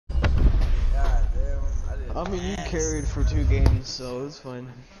I mean, you carried for 2 games, so it's fine.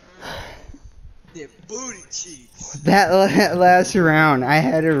 The booty cheeks. That last round, I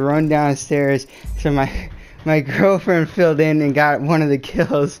had to run downstairs so my girlfriend filled in and got one of the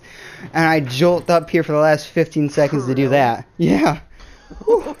kills, and I jolt up here for the last 15 seconds to do that. Yeah.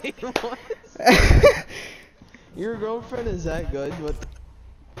 Wait, what? Your girlfriend is that good? What?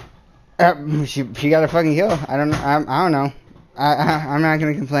 She got a fucking kill. I don't know. I'm not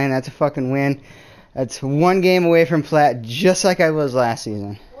gonna complain. That's a fucking win. That's 1 game away from Plat, just like I was last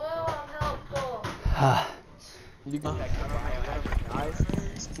season. Whoa, I'm helpful. You got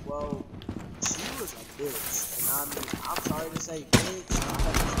Well, she was a bitch, and I mean, I'm sorry to say bitch. I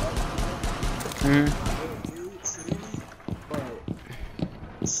have respect for her. Truly, but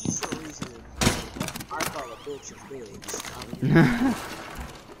she's the reason I call a bitch a bitch. I mean,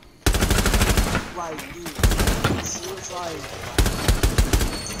 like, dude, she was like,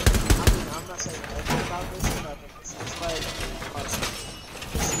 I mean, I'm not saying anything about this, but she was like,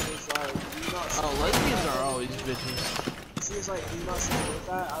 she was like, you not. Oh, lesbians are always bitches. She was like, do you not support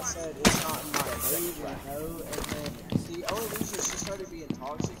that? I said, it's not in my mood, I know. And then the only reason she started being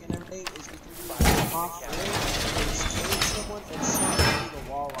toxic and everything is because my friend was killing someone and shot through the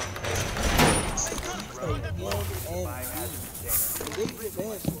wall on her. She played him and me. And they get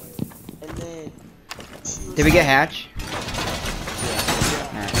banned for it. And then she was Did we get Hatch?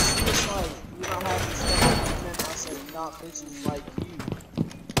 Yeah. She was like, you don't have to stuff like that. I said, not bitches like you.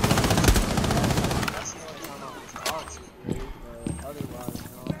 That's the only time I was toxic. Otherwise,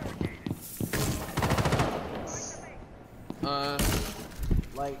 no.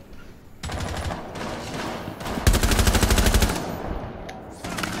 Like.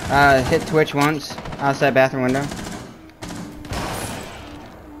 Hit Twitch once outside bathroom window.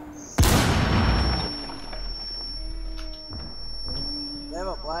 They have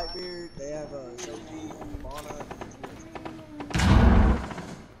a Blackbeard. They have a Sophie, Bonna.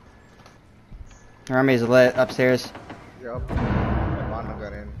 Army's lit upstairs. Yup. Bonna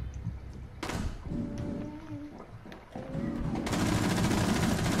got in.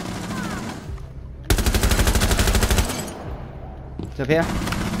 It's up here.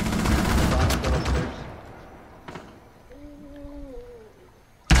 Bonna's still upstairs.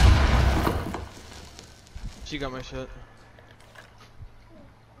 She got my shit.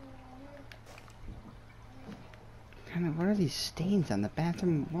 Kind of, what are these stains on the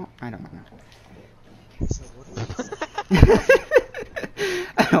bathroom wall? I don't know. So what do you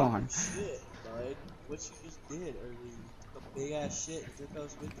I don't want. shit, bud? What you just did earlier? The big ass shit and took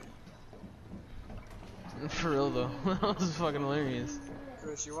those with you. For real though, that was fucking hilarious.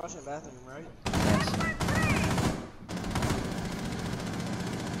 Chris, you're watching bathroom, right? Yes.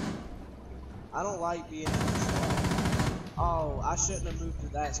 I don't like being in this spot. Oh, I shouldn't have moved to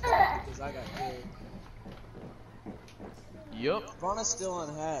that spot because I got killed. Yup. Bonna's still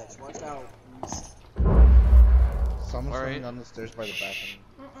unhatched. Watch out. Someone's Alright. running down the stairs by the bathroom.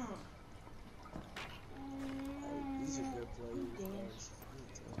 Hey, these are good players.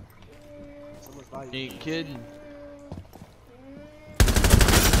 Someone's by you. Ain't kidding.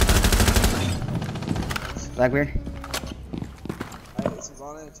 Blackbeard. Hey, it's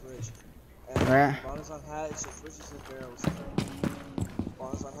Bonna and Twitch. And Where at? Bonna's unhatched and Twitch is in barrels.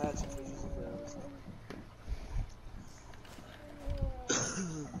 Bonna's unhatched and Twitch is in barrels.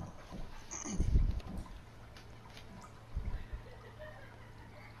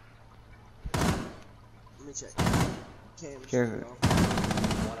 Let me check. Cam, Sure.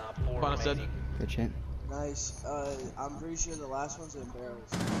 Bonna said. Good shit. Nice. I'm pretty sure the last one's in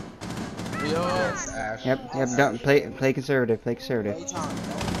barrels. Yo. Ash. Yep, don't play conservative, play conservative. Playtime.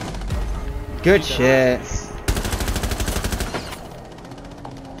 Good shit.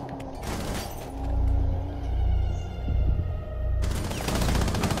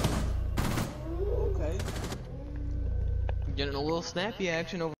 Okay. Getting a little snappy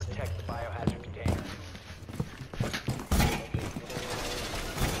action over. Protect the biohazard container.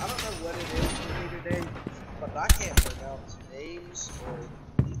 I don't know what it is for me today, but I can't pronounce names or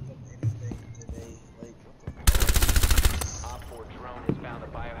anything today. Like, what the fuck? Op 4 drone has found the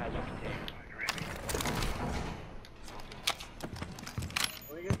biohazard container.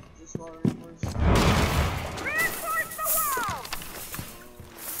 Let me get this water first. Reinforce the wall!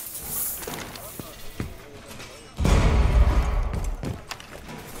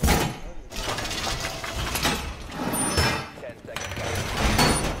 10 seconds left.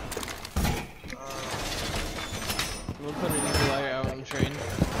 We'll put an equalizer out on train.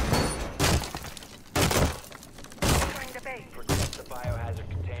 Protect the biohazard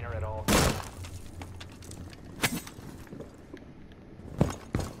container at all costs.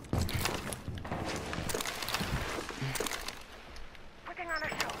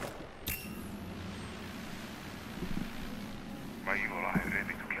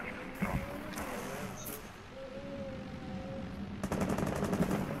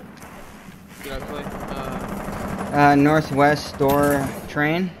 Did I play? Northwest door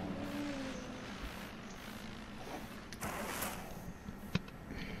train.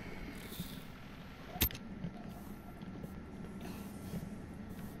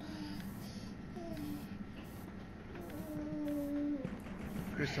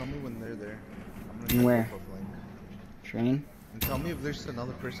 Chris, tell me when they're there. I'm gonna check Where? the link. Train. And tell me if there's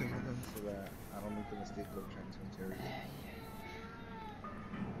another person with them so that I don't make the mistake of transferring.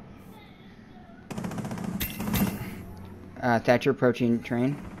 Thatcher approaching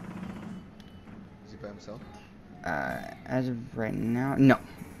train. Is he by himself? As of right now, no.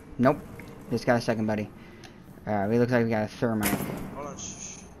 Nope. Just got a second, buddy. We look like we got a thermite. Hold on,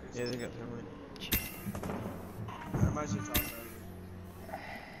 shh. Yeah, they got thermite. Everybody's just talking.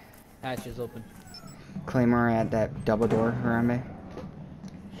 Hatch is open. Claymore at that double door, Harambe.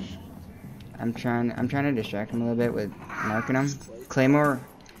 I'm trying to distract him a little bit with marking him. Claymore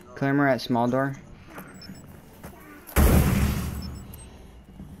at small door.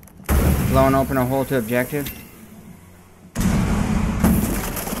 Blowing open a hole to objective. Enemy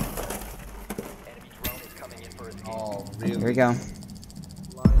drone is coming in for a scan. Oh, really? Here we go.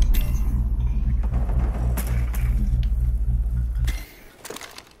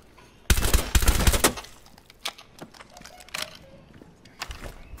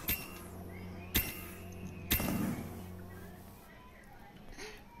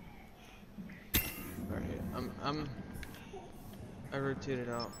 Alright, I rotated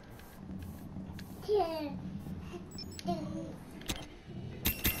out.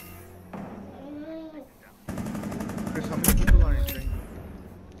 Chris, how many people are in train?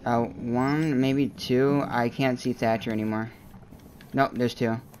 One, maybe two. I can't see Thatcher anymore. Nope, there's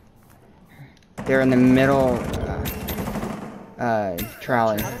two. They're in the middle,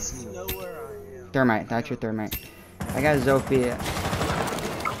 trolley. How does he know where I am? Thermite, Thatcher thermite. I got Zofia.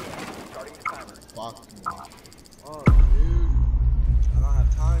 Starting the timer. Fuck. Oh, dude. I don't have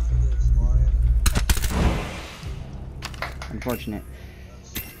time for this, Lion. Unfortunate.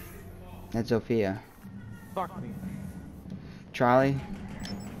 That's Zofia. Fuck me. Trolley.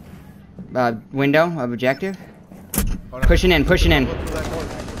 Window of objective. Hold on. Pushing in, pushing in. Go through that door.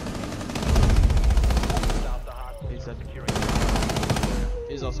 Stop the hostiles He's from dead. securing.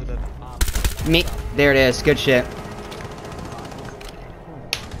 He's also dead. Me. There it is. Good shit.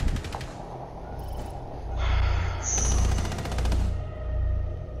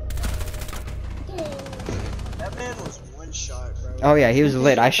 That man was one shot, bro. Oh yeah, he was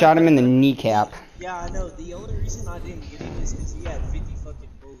lit. I shot him in the kneecap. Yeah, I know. The only reason I didn't get him is because he had 50 fucking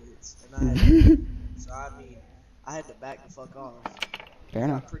bullets. And I had, so, I mean, I had to back the fuck off. Fair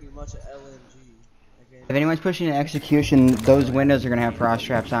enough. Pretty much an LMG. Okay. If anyone's pushing an execution, those windows are gonna have frost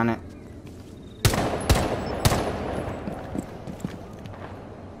traps on it.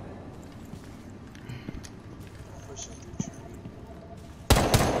 Pushing through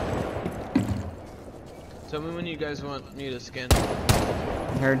tree. Tell me when you guys want me to scan.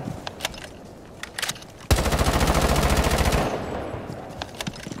 Heard?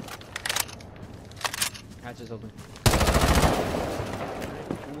 Hatch is open.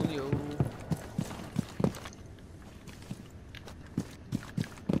 Julio.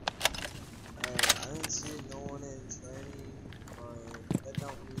 I didn't see no one in training, but that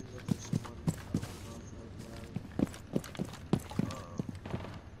don't mean that there's someone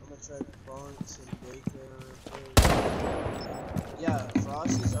I'm gonna try Bronx and Baker. Yeah,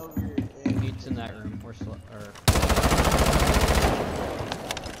 Frost is over in. Meets in that room. Or can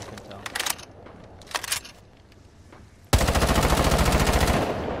tell.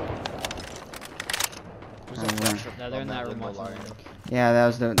 There's a flash up No, they're in on that room window watching. line. Yeah, that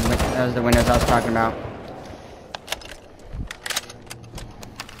was the windows I was talking about.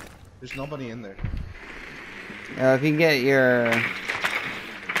 There's nobody in there. If you can get your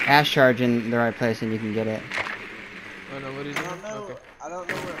ash charge in the right place, then you can get it. Oh no, what is I it? don't know. Okay. I don't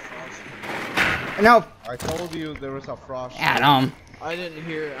know where Frost is. No, I told you there was a frost. Adam. I didn't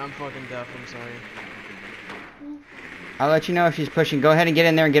hear it. I'm fucking deaf. I'm sorry. I'll let you know if she's pushing. Go ahead and get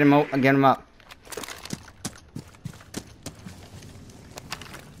in there and get him up.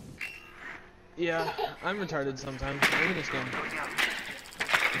 Yeah, I'm retarded sometimes. I'm gonna scan.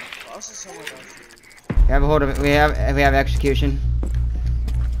 Frost is somewhere else. We have a hold of it. We have execution.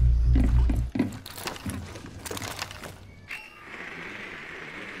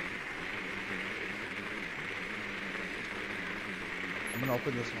 I'm gonna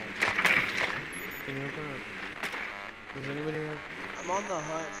open this one. Can you open it? Does anybody have? I'm on the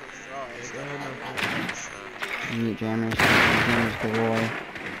hunt for Frost. Go ahead and Mute jammers. Jammers galore.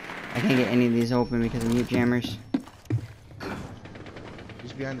 I can't get any of these open because of mute jammers.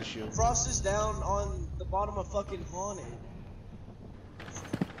 He's behind the shield. Frost is down on the bottom of fucking Haunted.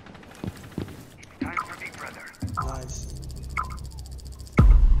 Nice.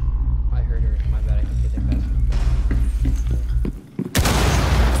 I heard her. My bad. I can get there fast.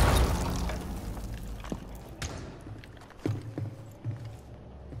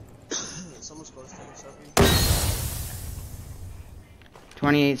 Someone's close to me, Sophie.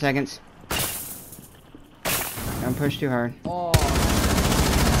 28 seconds. Don't push too hard. Oh,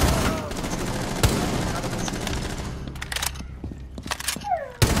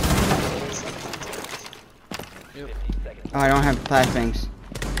 Oh, I don't have flashbangs.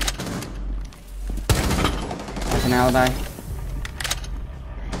 That's an alibi.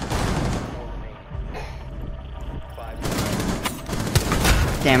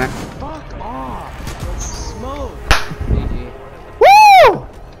 Damn it. fuck off! Smoke. GG. Woo!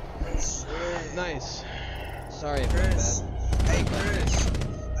 Nice. Sorry if I'm Chris. bad. Hey, Chris.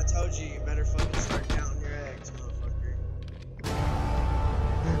 I told you, you better fucking start counting your eggs, motherfucker.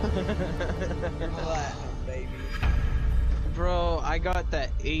 Platinum, baby. Bro, I got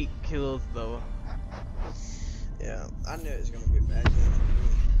that 8 kills though. Yeah, I knew it was gonna be a bad game for me.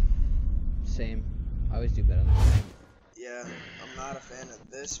 Same. I always do better than that. Yeah, I'm not a fan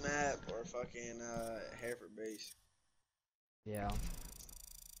of this map or fucking Hereford base. Yeah.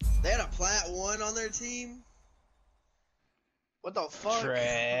 They had a Plat 1 on their team? What the fuck?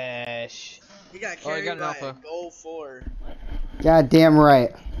 Trash. He got Oh, I carried got an by alpha. a goal 4. God damn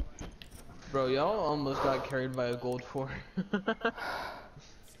right. Bro, y'all almost got carried by a gold 4.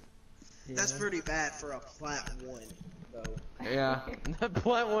 That's pretty bad for a Plat 1, though. Yeah. That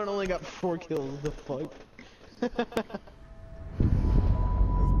Plat 1 only got 4 kills. The fuck?